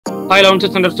Hi 11th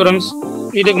standard students,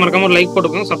 வீடியோக்கு மறக்காம ஒரு லைக்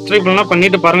போட்டுக்கோங்க. சப்ஸ்கிரைப் பண்ணலாம்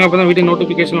பண்ணிட்டு பாருங்க, அப்பதான் வீடியோ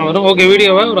நோட்டிஃபிகேஷன் வரும். ஓகே,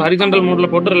 வீடியோவை ஒரு ஹரிசாண்டல் மோட்ல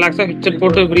போட்டு ரிலாக்ஸா ஹெட்செட்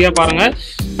போட்டு ஃப்ரீயா பாருங்க.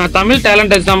 தமிழ்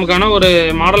டேலண்ட் எக்ஸாமுக்கான ஒரு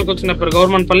மாடல் கொஸ்டின் பேப்பர்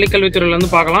கவர்மெண்ட் பள்ளிக்கல்வித்துறையில இருந்து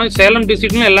பார்க்கலாம். சேலம்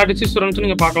டிஸ்ட்ரிக்ட்ல எல்லா டிஸ்ட்ரிக்ட் ஸ்டூடெண்ட்ஸும்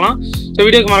நீங்க பார்க்கலாம். ஸோ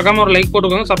வீடியோக்கு மறக்காம ஒரு லைக்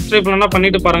போட்டுக்கோங்க. சப்ஸ்கிரைப் பண்ணலாம்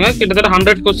பண்ணிட்டு பாருங்க. கிட்டத்தட்ட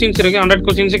 100 கொஸ்டின்ஸ் இருக்கு. 100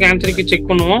 கொஸ்டின்ஸுக்கு ஆன்சருக்கு செக்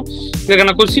பண்ணுவோம்.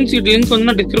 இதுக்கான கொஸ்டின் சீட் லிங்க் வந்து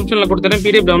நான் டிஸ்கிரிப்ஷன்ல கொடுத்துறேன்.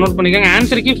 பிடிஎஃப் டவுன்லோட் பண்ணிக்கோங்க.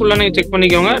 ஆன்சருக்கு ஃபுல்லா நீங்க செக்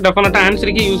பண்ணிக்கோங்க. டெஃபினட்டா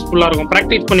ஆன்சருக்கு யூஸ்ஃபுல்லா இருக்கும்.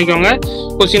 ப்ராக்டிஸ் பண்ணிக்கோங்க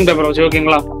கொஸ்டின் பேப்பர் வச்சு.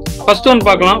 ஓகேங்களா? ஃபர்ஸ்ட் ஒன்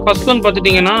பார்க்கலாம். ஃபர்ஸ்ட் ஒன்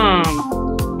பார்த்துட்டீங்கன்னா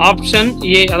ஆப்ஷன்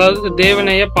ஏ, அதாவது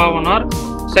தேவநேய பாவனார்.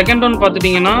 செகண்ட் ஒன்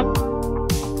பார்த்துட்டீங்கன்னா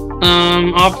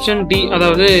ஆப்ஷன் டி,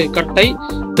 அதாவது கட்டை.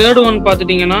 தேர்ட் ஒன்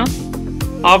பார்த்துட்டீங்கன்னா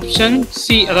ஆப்ஷன்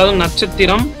சி, அதாவது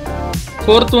நட்சத்திரம்.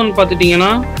 ஃபோர்த் ஒன்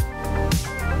பார்த்துட்டீங்கன்னா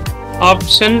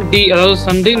ஆப்ஷன் டி, அதாவது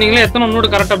சண்டு. நீங்களே எத்தனை ஒன்னோட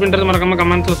கரெக்ட் அப்படின்றது மறக்காம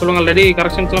கமெண்ட்ஸ்ல சொல்லுங்க. ஆல்ரெடி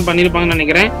கரெக்ஷன்ஸ்லாம் பண்ணியிருப்பாங்கன்னு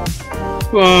நினைக்கிறேன்.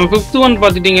 ஃபிஃப்த் ஒன்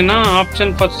பார்த்துட்டீங்கன்னா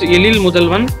ஆப்ஷன் ஃபர்ஸ்ட் எழில்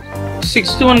முதல்வன்.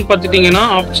 சிக்ஸ்த் ஒன் பார்த்துட்டீங்கன்னா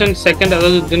ஆப்ஷன் செகண்ட்,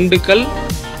 அதாவது திண்டுக்கல்.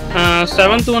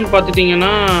 செவன்த் ஒன் பார்த்துட்டீங்கன்னா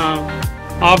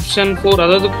ஆப்ஷன் 4,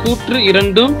 அதாவது கூற்று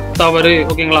இரண்டும் தவறு.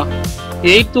 ஓகேங்களா?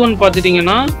 எயித் ஒன்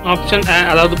பார்த்துட்டீங்கன்னா ஆப்ஷன் ஏ,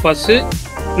 அதாவது பசு.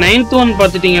 நைன்த் ஒன்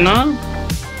பார்த்துட்டீங்கன்னா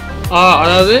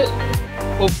அதாவது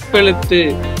ஒப்பெழுத்து.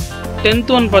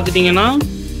 டென்த் ஒன் பார்த்துட்டீங்கன்னா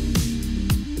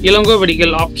இளங்கோ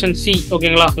வெடிகள், ஆப்ஷன் சி.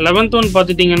 ஓகேங்களா? 11th ஒன்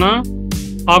பார்த்துட்டீங்கன்னா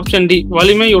ஆப்ஷன் டி,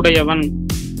 வலிமையுடையவன்.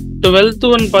 12th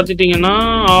ஒன் பார்த்துட்டீங்கன்னா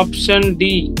ஆப்ஷன்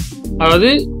டி, அதாவது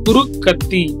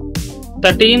குறுக்கத்தி.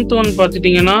 13th ஒன்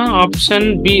பார்த்துட்டீங்கன்னா ஆப்ஷன்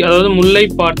பி, அதாவது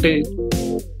முல்லைப்பாட்டு.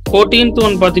 14th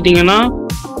ஒன் பார்த்துட்டீங்கன்னா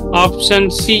ஆப்ஷன்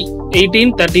சி,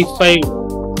 1835.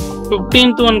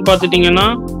 15th ஒன் பார்த்துட்டீங்கன்னா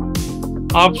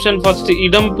ஆப்ஷன் ஃபர்ஸ்ட்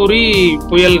இடம்புரி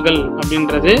புயல்கள்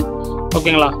அப்படின்றது.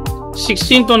 ஓகேங்களா?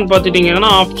 16th ஒன்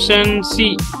பார்த்துட்டீங்கன்னா ஆப்ஷன் சி,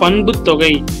 பண்பு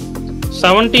தொகை.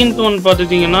 17th ஒன்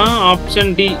பார்த்துட்டீங்கன்னா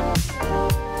ஆப்ஷன் டி,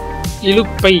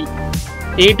 இலுப்பை.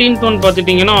 18th ஒன்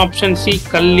பார்த்துட்டீங்கன்னா ஆப்ஷன் சி,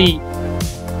 கள்ளி.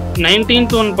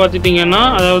 19th ஒன் பார்த்துட்டீங்கன்னா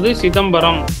அதாவது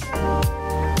சிதம்பரம்.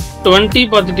 20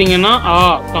 பார்த்துட்டீங்கன்னா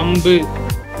கம்பு.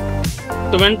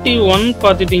 21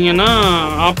 பார்த்துட்டீங்கன்னா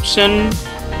ஆப்ஷன்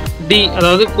டி,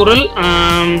 அதாவது குரல்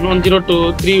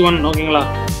 10231. ஓகேங்களா?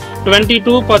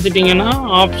 22 பார்த்துட்டீங்கன்னா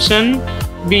ஆப்ஷன்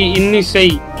பி, இன்னிசை.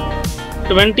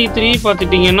 23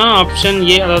 பார்த்துட்டீங்கன்னா ஆப்ஷன்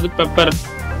ஏ, அதாவது பெப்பர்.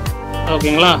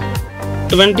 ஓகேங்களா?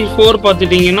 24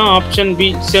 பார்த்துட்டீங்கன்னா ஆப்ஷன் பி,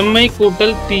 செம்மை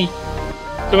கூட்டல் தீ.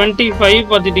 25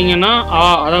 பார்த்துட்டீங்கன்னா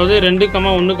அதாவது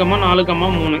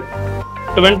 2,1,4,3.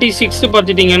 26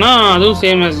 பார்த்துட்டீங்கன்னா அதுவும்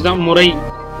சேம் as தான், முறை.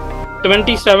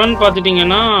 27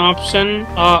 பார்த்துட்டீங்கன்னா ஆப்ஷன்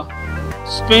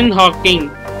ஸ்பின் ஹாக்கிங்.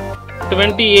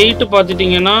 28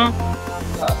 பார்த்துட்டீங்கன்னா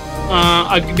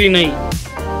அக்டினை.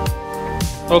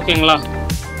 ஓகேங்களா?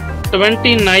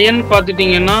 29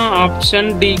 பார்த்துட்டீங்கன்னா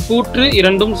ஆப்ஷன் டி, கூற்று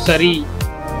இரண்டும் சரி.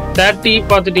 30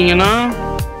 பார்த்துட்டீங்கன்னா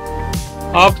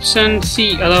ஆப்ஷன் சி,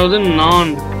 அதாவது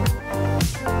நான்.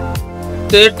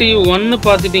 31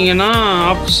 பார்த்துட்டீங்கன்னா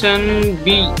ஆப்ஷன்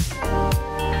பி,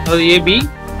 அதாவது ஏபி.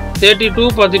 32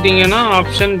 பார்த்துட்டீங்கன்னா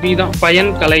ஆப்ஷன் பி தான்,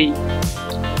 பயன் கலை.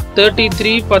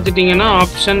 33 பார்த்துட்டீங்கன்னா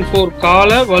ஆப்ஷன் 4,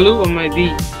 கால வலு அமைதி.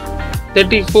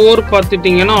 34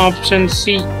 பார்த்துட்டீங்கன்னா ஆப்ஷன்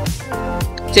சி,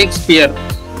 ஷேக்ஸ்பியர்.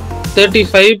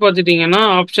 35 பார்த்துட்டீங்கன்னா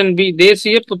ஆப்ஷன் பி,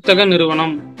 தேசிய புத்தக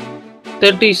நிறுவனம்.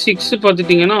 36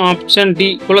 பார்த்துட்டீங்கன்னா ஆப்ஷன் டி,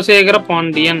 குலசேகர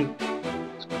பாண்டியன்.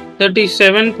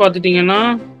 37 பார்த்துட்டீங்கன்னா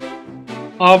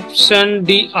ஆப்ஷன்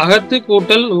டி, அகத்து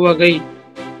கூட்டல் உவகை.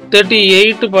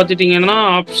 38 பார்த்துட்டீங்கன்னா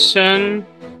ஆப்ஷன்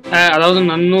அதாவது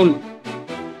நன்னூல்.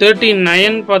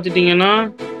 39 பார்த்துட்டீங்கன்னா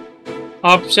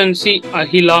ஆப்ஷன் சி,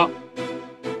 அகிலா.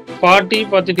 40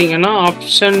 பார்த்துட்டீங்கன்னா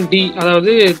ஆப்ஷன் டி,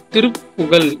 அதாவது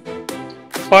திருப்புகழ்.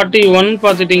 41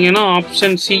 பார்த்துட்டீங்கன்னா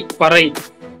ஆப்ஷன் சி, பறை.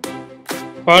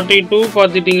 42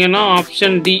 பார்த்துட்டீங்கன்னா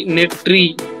ஆப்ஷன் டி, நெற்றி.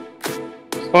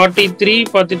 43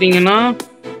 பார்த்துட்டீங்கன்னா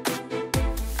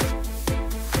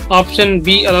ஆப்ஷன்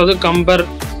பி, அதாவது கம்பர்.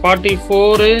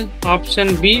 44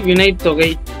 ஆப்ஷன் பி, வினைத்தொகை.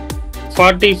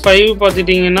 45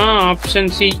 பார்த்துட்டீங்கன்னா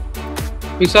ஆப்ஷன் சி,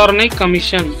 விசாரணை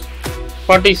கமிஷன்.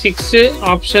 46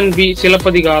 option B,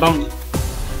 Silappatikaram.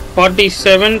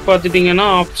 47 பார்த்துட்டீங்கன்னா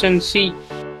ஆப்ஷன் சி,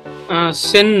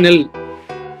 செந்நெல்.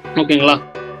 ஓகேங்களா?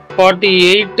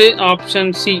 48 ஆப்ஷன்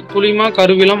சி, புலிமா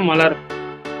கருவிலம் மலர்.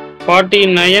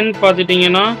 49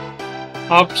 பார்த்துட்டீங்கன்னா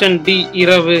ஆப்ஷன் டி,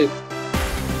 இரவு.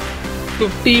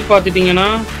 50 பார்த்துட்டீங்கன்னா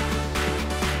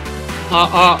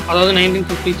அதாவது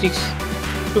 1956.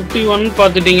 51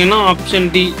 பார்த்துட்டீங்கன்னா ஆப்ஷன்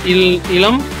டி,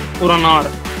 இளம் புறனார்.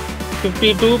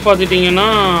 52 பார்த்துட்டீங்கன்னா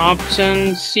ஆப்ஷன்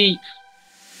சி,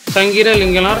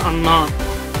 சங்கரலிங்கனார் அண்ணா.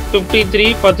 53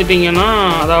 பார்த்துட்டீங்கன்னா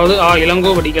அதாவது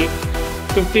இளங்கோ வடிகள்.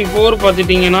 54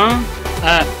 பார்த்துட்டீங்கன்னா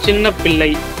சின்ன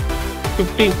பிள்ளை.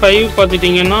 55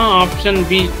 பார்த்துட்டீங்கன்னா ஆப்ஷன்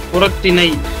பி, புறத்திணை.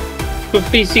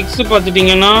 56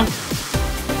 பார்த்துட்டிங்கன்னா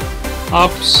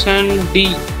ஆப்ஷன் டி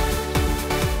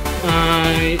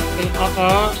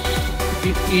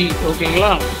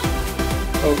ஓகேங்களா.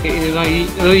 ஓகே, இதுதான் இ.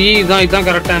 இதுதான்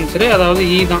கரெக்ட் ஆன்சரு. அதாவது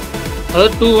இ தான்.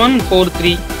 அதாவது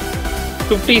 2143.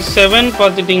 57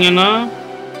 பார்த்துட்டிங்கன்னா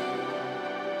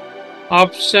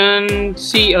ஆப்ஷன்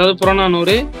சி, அதாவது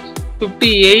புறநானூறு.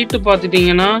 58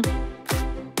 பார்த்துட்டிங்கன்னா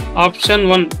ஆப்ஷன்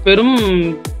 1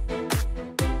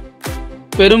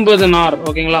 பெரும்பதுனார்.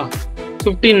 ஓகேங்களா.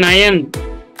 59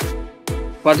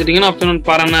 பார்த்துட்டிங்கன்னா ஆப்ஷன் 1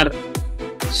 பரணர்.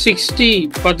 60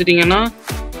 பார்த்துட்டிங்கன்னா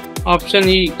ஆப்ஷன்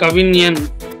இ கவிஞன்.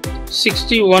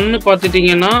 61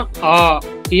 பார்த்துட்டிங்கன்னா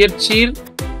இயற்சீர்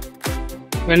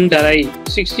வெண்டரை.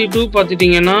 62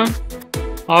 பார்த்துட்டிங்கன்னா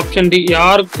ஆப்ஷன் டி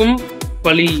யாருக்கும்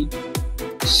பலி.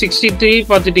 63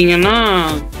 பார்த்துட்டிங்கன்னா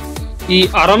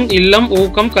அறம் இல்லம்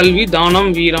ஊக்கம் கல்வி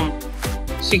தானம் வீரம்.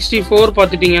 64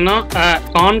 பார்த்துட்டிங்கன்னா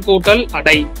கான் கூட்டல்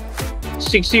அடை.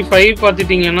 65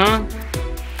 பார்த்துட்டிங்கன்னா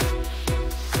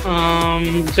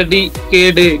டி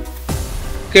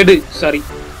கெடு சாரி.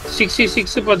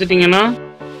 66 பார்த்துட்டிங்கன்னா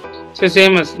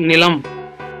சேமஸ் நிலம்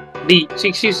டி.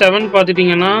 67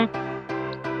 பார்த்துட்டிங்கன்னா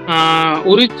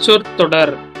உரிச்சொற்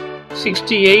தொடர்.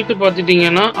 68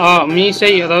 பார்த்துட்டிங்கன்னா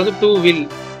மீசை, அதாவது டூ வில்.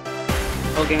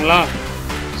 ஓகேங்களா.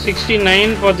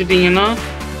 69 பார்த்துட்டிங்கன்னா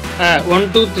 1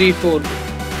 2 3 4.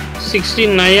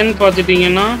 69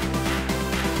 பார்த்துட்டிங்கன்னா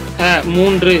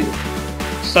 3.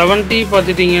 70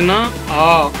 பார்த்துட்டிங்கன்னா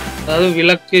அதாவது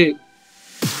விளக்கு.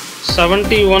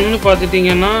 71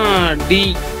 பார்த்துட்டிங்கன்னா டி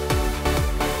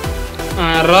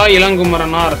ரா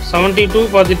இளங்குமரனார். 72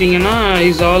 பார்த்துட்டிங்கன்னா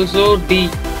இஸ் ஆல்சோ டி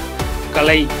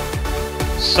கலை.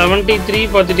 73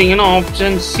 பார்த்துட்டிங்கன்னா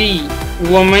ஆப்ஷன் சி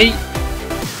உவமை.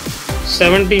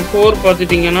 74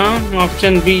 பார்த்துட்டிங்கன்னா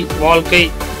ஆப்ஷன் பி வாழ்க்கை.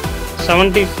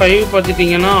 75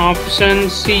 பார்த்துட்டிங்கன்னா ஆப்ஷன்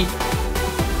சி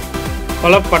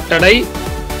கொலப்பட்டடை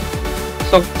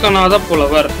சொக்கநாத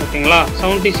புலவர். ஓகேங்களா.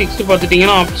 76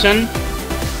 பார்த்துட்டிங்கன்னா ஆப்ஷன்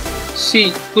சி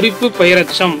குறிப்பு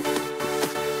பெயரச்சம்.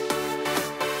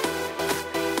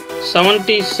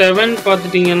 77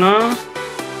 பார்த்துட்டிங்கன்னா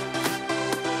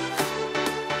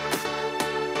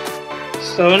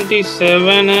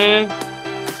 77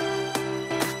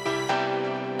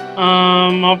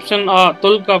 ஆப்ஷன்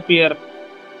தொல்காப்பியர்.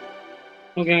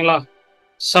 ஓகேங்களா.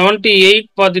 78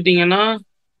 பார்த்துட்டிங்கன்னா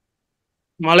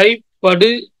மலைப்படு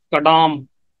கடாம்.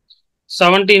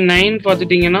 79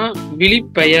 பார்த்துட்டிங்கன்னா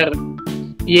விழிப்பெயர்.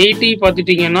 80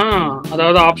 பார்த்துட்டிங்கன்னா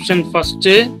அதாவது option first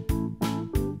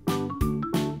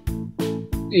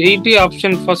 80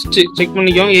 option first check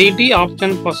பண்ணிக்கோங்க. 80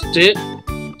 ஆப்ஷன் ஃபர்ஸ்ட்.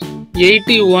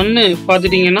 81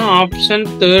 பார்த்துட்டிங்கன்னா ஆப்ஷன்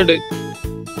தேர்டு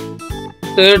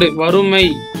வறுமை.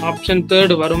 ஆப்ஷன்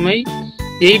தேர்டு வறுமை.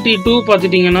 82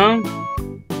 பார்த்துட்டிங்கன்னா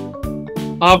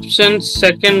ஆப்ஷன்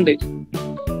செகண்ட்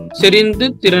செறிந்து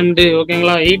திரண்டு.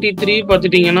 ஓகேங்களா. 83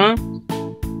 பார்த்துட்டிங்கன்னா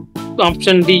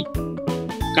ஆப்ஷன் டி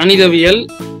கணிதவியல்.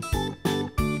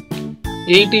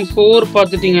 84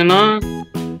 பார்த்துட்டிங்கன்னா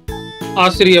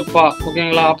ஆசிரியப்பா.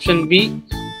 ஓகேங்களா. Option B.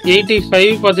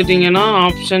 85 பார்த்துட்டிங்கன்னா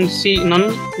ஆப்ஷன் சி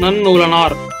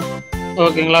நன்னூலனார்.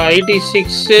 ஓகேங்களா.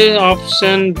 86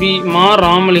 ஆப்ஷன் பி மா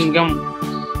ராமலிங்கம்.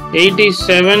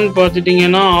 87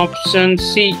 பார்த்துட்டிங்கன்னா ஆப்ஷன்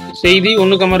சி செய்தி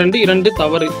 1,2 2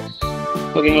 தவறு.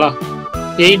 ஓகேங்களா.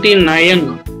 89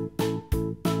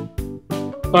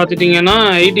 பார்த்துட்டிங்கன்னா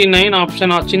 89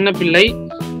 ஆப்ஷன் சின்ன பிள்ளை.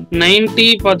 90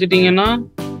 பார்த்துட்டிங்கன்னா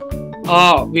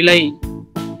விலை.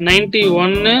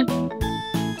 91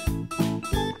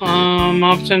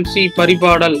 ஆப்ஷன் சி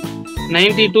பரிபாடல்.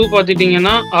 92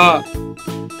 பார்த்துட்டிங்கன்னா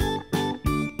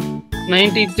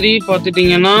 93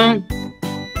 பார்த்துட்டிங்கன்னா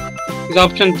இது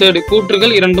ஆப்ஷன் தேர்டு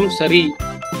கூற்றுகள் இரண்டும் சரி.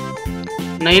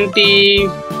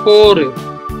 94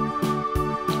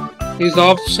 இஸ்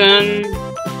ஆப்ஷன்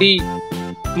டி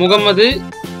முகமது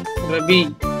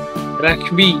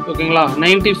ரஹ்பி. ஓகேங்களா.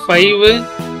 95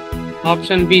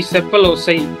 ஆப்ஷன் பி செப்பல்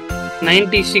ஓசை.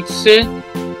 96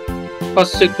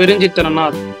 ஃபர்ஸ்ட்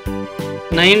பெருஞ்சித்திரனார்.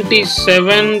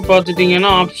 97 பார்த்துட்டிங்கன்னா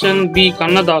ஆப்ஷன் பி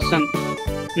கண்ணதாசன்.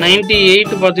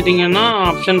 98 பார்த்துட்டிங்கன்னா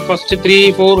ஆப்ஷன் ஃபர்ஸ்ட் 3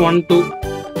 4 1 2.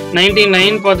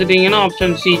 99 பார்த்துட்டிங்கன்னா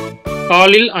ஆப்ஷன் சி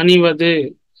காலில் அணிவது.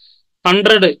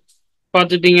 100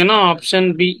 பார்த்துட்டிங்கன்னா ஆப்ஷன்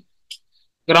பி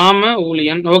கிராம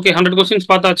ஊழியன். ஓகே, 100 கொஸ்டின்ஸ்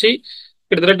பார்த்தாச்சு.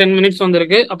 கிட்டத்தட்ட 10 மினிட்ஸ்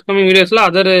வந்திருக்கு. அப்கமிங் வீடியோஸில்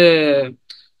அதர்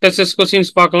டெஸ்ட்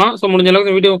கொஸ்டின்ஸ் பார்க்கலாம். ஸோ முடிஞ்ச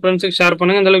அளவுக்கு வீடியோ ஃப்ரெண்ட்ஸுக்கு ஷேர்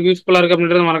பண்ணுங்கள். இந்த அளவுக்கு யூஸ்ஃபுல்லாக இருக்குது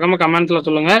அப்படின்றத மறக்காமல் கமெண்ட்ஸில்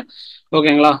சொல்லுங்கள்.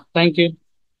 ஓகேங்களா. தேங்க்யூ.